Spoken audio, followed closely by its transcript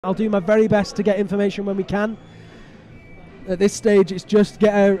I'll do my very best to get information when we can. At this stage, it's just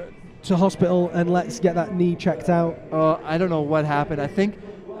get her to hospital and let's get that knee checked out. I don't know what happened. I think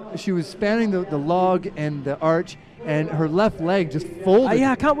she was spanning the log and the arch, and her left leg just folded.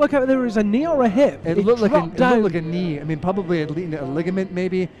 Yeah, I can't work out whether it was a knee or a hip. It looked like a knee. I mean, probably a ligament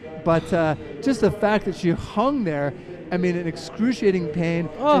maybe, but just the fact that she hung there, I mean, in excruciating pain,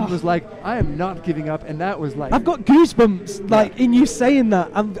 and was like, I am not giving up, and that was like... I've got goosebumps, like, in you saying that.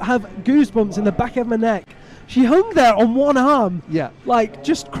 I have goosebumps in the back of my neck. She hung there on one arm, like,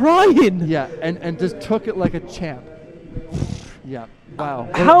 just crying. Yeah, and just took it like a champ. Yeah, wow.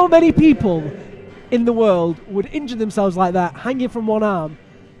 How many people in the world would injure themselves like that, hanging from one arm,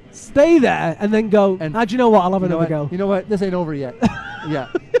 stay there, and then go, do you know what, I'll have another go. You know what, this ain't over yet. Yeah.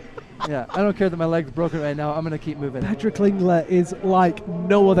 Yeah, I don't care that my leg's broken right now. I'm going to keep moving. Petra Klingler is like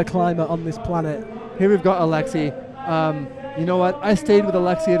no other climber on this planet. Here we've got Alexey. You know what? I stayed with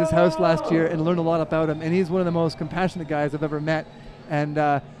Alexey at his house last year and learned a lot about him. And he's one of the most compassionate guys I've ever met.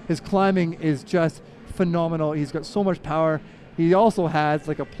 And his climbing is just phenomenal. He's got so much power. He also has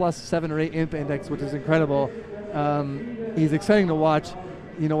like a +7 or 8 imp index, which is incredible. He's exciting to watch.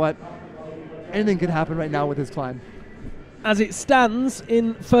 You know what? Anything could happen right now with his climb. As it stands,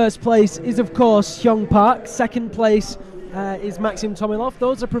 in first place is, of course, Hyung Park. Second place is Maxim Tomilov.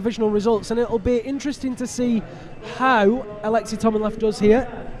 Those are provisional results, and it'll be interesting to see how Alexey Tomilov does here.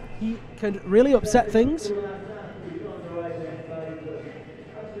 He can really upset things.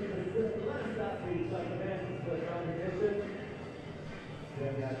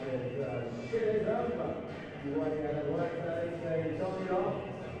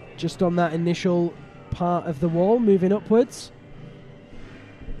 Just on that initial part of the wall, moving upwards.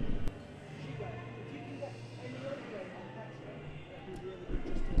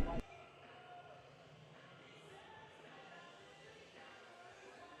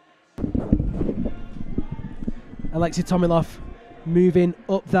 Alexey Tomilov moving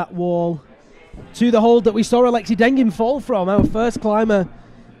up that wall to the hold that we saw Alexei Dengin fall from, our first climber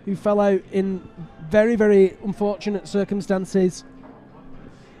who fell out in very, very unfortunate circumstances.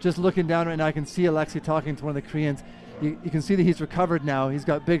 Just looking down right now, I can see Alexey talking to one of the Koreans. You can see that he's recovered now. He's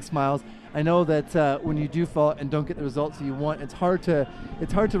got big smiles. I know that when you do fall and don't get the results that you want, it's hard to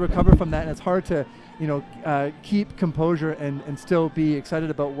recover from that, and it's hard to keep composure and still be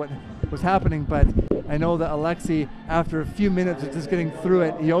excited about what was happening. But I know that Alexey, after a few minutes of just getting through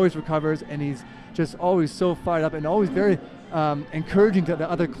it, he always recovers, and he's just always so fired up and always very encouraging to the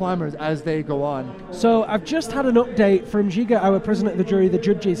other climbers as they go on. So I've just had an update from Giga, our president of the jury, the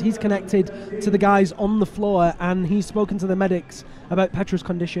judges. He's connected to the guys on the floor, and he's spoken to the medics about Petra's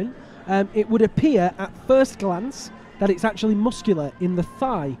condition. It would appear at first glance that it's actually muscular in the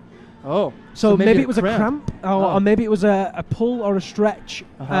thigh. Oh, so maybe it was a cramp, or maybe it was a pull or a stretch.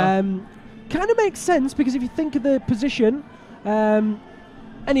 Kind of makes sense, because if you think of the position,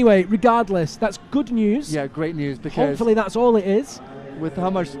 anyway, regardless, that's good news. Yeah, great news, because hopefully that's all it is. With how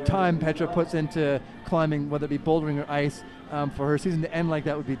much time Petra puts into climbing, whether it be bouldering or ice, for her season to end like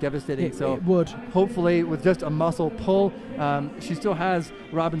that would be devastating. It would. Hopefully, with just a muscle pull, she still has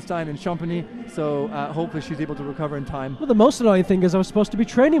Robinstein and Champagny, so hopefully she's able to recover in time. Well, the most annoying thing is I was supposed to be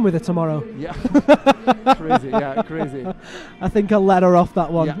training with her tomorrow. Yeah, crazy. Yeah, crazy. I think I'll let her off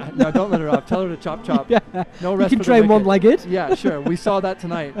that one. Yeah, no, don't let her off. Tell her to chop chop. Yeah. No rest. You can train one-legged. Yeah, sure. We saw that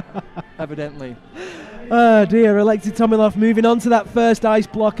tonight, evidently. Oh dear, Alexey Tomilov moving on to that first ice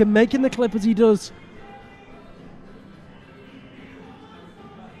block and making the clip as he does.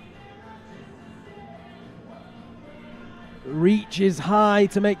 Reaches high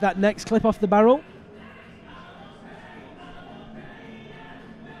to make that next clip off the barrel.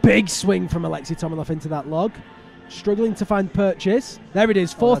 Big swing from Alexey Tomilov into that log. Struggling to find purchase. There it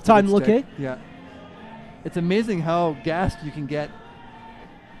is, fourth time lucky. Yeah. It's amazing how gassed you can get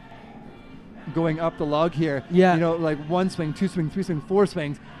going up the log here. Yeah. You know, like 1 swing, 2 swing, 3 swing, 4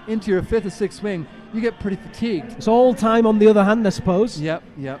 swings. Into your 5th or 6th swing, you get pretty fatigued. It's all time on the other hand, I suppose. Yep.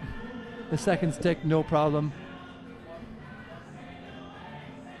 The second stick, no problem.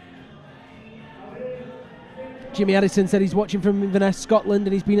 Jimmy Addison said he's watching from Inverness, Scotland,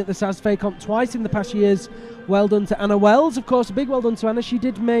 and he's been at the Saas Comp twice in the past years. Well done to Anna Wells. Of course, a big well done to Anna. She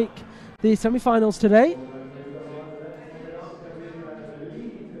did make the semi-finals today.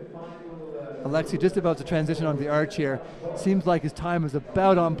 Alexey just about to transition onto the arch here. Seems like his time is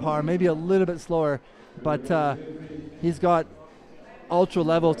about on par, maybe a little bit slower, but he's got ultra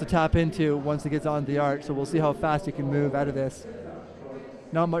levels to tap into once he gets on the arch, so we'll see how fast he can move out of this.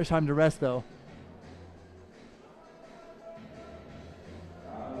 Not much time to rest, though.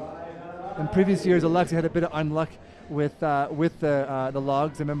 In previous years, Alexey had a bit of unluck with the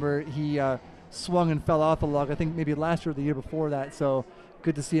logs. I remember he swung and fell off the log, I think maybe last year or the year before that, so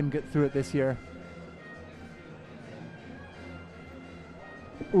good to see him get through it this year.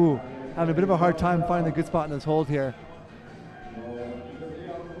 Ooh, having a bit of a hard time finding a good spot in this hold here.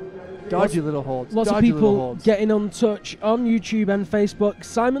 Dodgy little holds. Lots of people getting on touch on YouTube and Facebook.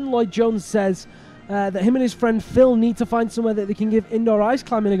 Simon Lloyd-Jones says that him and his friend Phil need to find somewhere that they can give indoor ice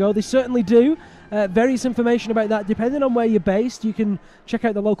climbing a go. They certainly do. Various information about that. Depending on where you're based, you can check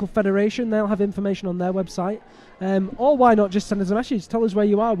out the local federation. They'll have information on their website. Or why not just send us a message. Tell us where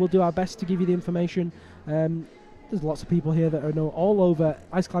you are. We'll do our best to give you the information. There's lots of people here that are all over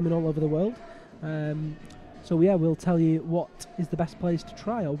ice climbing all over the world. So yeah, we'll tell you what is the best place to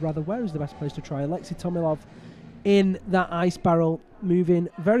try, or rather where is the best place to try. Alexey Tomilov in that ice barrel, moving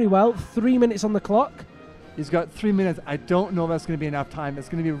very well. 3 minutes on the clock. He's got 3 minutes. I don't know if that's going to be enough time. It's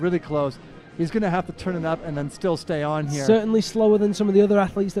going to be really close. He's going to have to turn it up and then still stay on here. Certainly slower than some of the other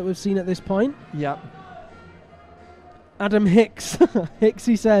athletes that we've seen at this point. Yep. Adam Hicks,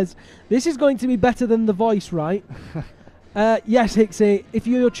 Hicksy says, this is going to be better than The Voice, right? Yes, Hicksy, if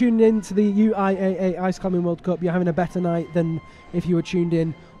you're tuned in to the UIAA Ice Climbing World Cup, you're having a better night than if you were tuned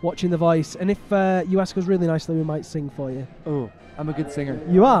in watching The Voice. And if you ask us really nicely, we might sing for you. Oh, I'm a good singer.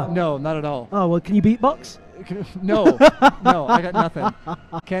 You are? No, not at all. Oh, well, can you beatbox? No, no, I got nothing.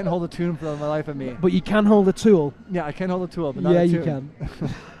 Can't hold a tune for the life of me. But you can hold a tool. Yeah, I can hold a tool, but not a tune. Yeah, you can.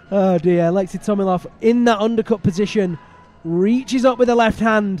 Oh, dear. Alexey Tomilov in that undercut position, reaches up with the left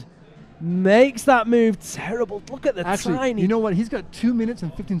hand, makes that move. Terrible. Look at the tiny. You know what? He's got 2 minutes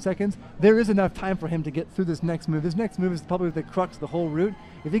and 15 seconds. There is enough time for him to get through this next move. This next move is probably the crux of the whole route.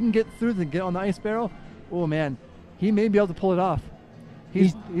 If he can get through and get on the ice barrel, oh, man, he may be able to pull it off.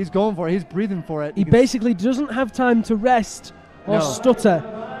 He's going for it. He's breathing for it. He basically doesn't have time to rest or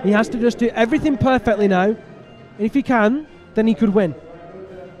stutter. He has to just do everything perfectly now. And if he can, then he could win.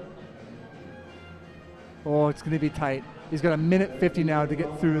 Oh, it's going to be tight. He's got 1:50 now to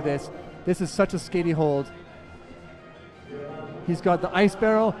get through this. This is such a skatey hold. He's got the ice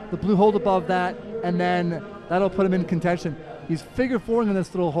barrel, the blue hold above that, and then that'll put him in contention. He's figure four in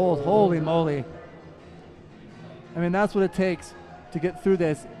this little hold. Holy moly. I mean, that's what it takes to get through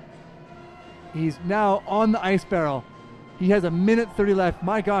this. He's now on the ice barrel. He has 1:30 left.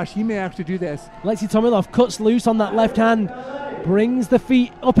 My gosh, he may actually do this. Alexey Tomilov cuts loose on that left hand, brings the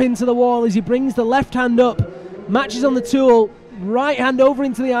feet up into the wall as he brings the left hand up, matches on the tool, right hand over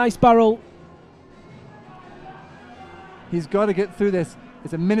into the ice barrel. He's got to get through this.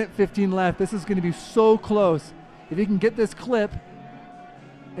 It's 1:15 left. This is going to be so close. If he can get this clip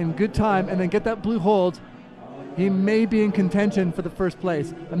in good time and then get that blue hold, he may be in contention for the first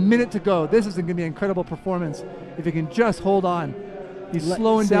place. 1 minute to go. This is going to be an incredible performance if he can just hold on. He's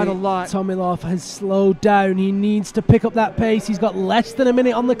slowing down a lot. Tomilov has slowed down. He needs to pick up that pace. He's got less than a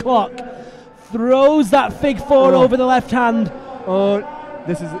minute on the clock. Throws that fig four over the left hand.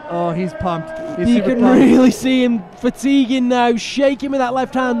 He's pumped. You can really see him fatiguing now, shaking with that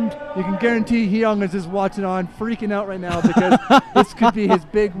left hand. You can guarantee Hyung is just watching on, freaking out right now because this could be his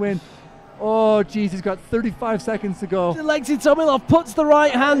big win. Oh, geez, he's got 35 seconds to go. Alexey Tomilov puts the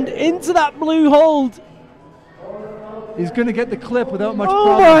right hand into that blue hold. He's going to get the clip without much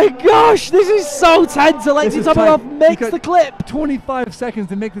problem. Oh my gosh, this is so tense. Alexey Tomilov makes the clip. 25 seconds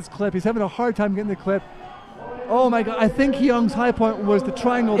to make this clip. He's having a hard time getting the clip. Oh my god, I think Hyung's high point was the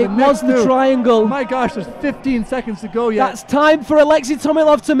triangle. It was the triangle. My gosh, there's 15 seconds to go yet. That's time for Alexey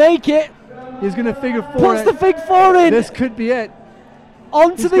Tomilov to make it. He's going to figure four. Puts the fig four in. This could be it.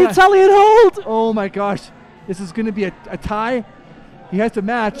 Onto the Italian hold. Oh my gosh, this is going to be a tie. He has to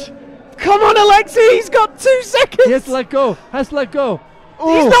match. Come on, Alexey, he's got 2 seconds. He has to let go. He's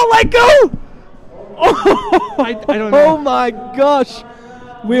not let go. Oh, I don't know. Oh my gosh.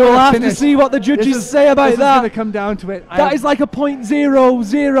 We will have to see what the judges say about that. This is going to come down to it. That is like a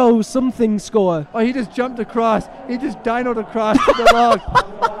 .00 something score. Oh, he just jumped across. He just dynoed across the log.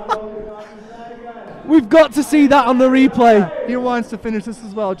 We've got to see that on the replay. He wants to finish this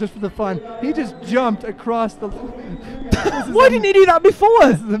as well, just for the fun. He just jumped across the... Why didn't he do that before?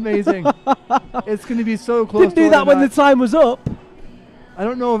 This is amazing. It's going to be so close. Didn't do that when the time was up. I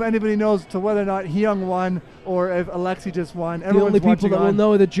don't know if anybody knows to whether or not Hyung won or if Alexey just won. The only people that will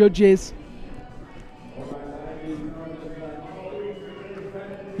know are the judges.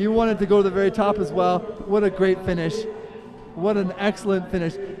 He wanted to go to the very top as well. What a great finish. What an excellent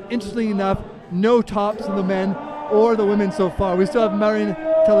finish. Interestingly enough, no tops in the men or the women so far. We still have Marin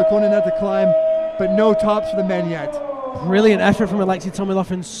Telekonen to climb, but no tops for the men yet. Brilliant effort from Alexey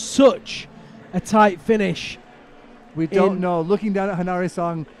Tomilov and such a tight finish. We don't know. Looking down at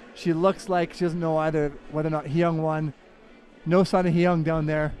Hanare-song, She looks like she doesn't know either whether or not Hyung won. No sign of Hyung down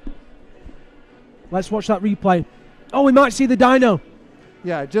there. Let's watch that replay. Oh, we might see the dyno.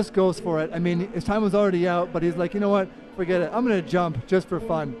 Yeah, just goes for it. I mean, his time was already out, but he's like, you know what? Forget it. I'm going to jump just for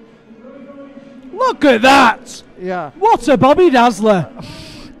fun. Look at that! Yeah. What a Bobby Dazzler!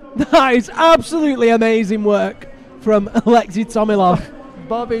 That is absolutely amazing work from Alexey Tomilov.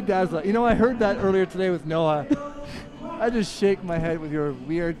 Bobby Dazzler. You know, I heard that earlier today with Noah. I just shake my head with your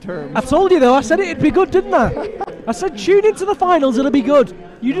weird terms. I told you though, I said it'd be good, didn't I? I said tune into the finals, it'll be good.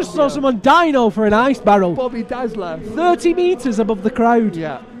 You just saw someone dyno for an ice barrel. Bobby Dazzler. 30 metres above the crowd.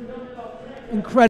 Yeah. Incredible.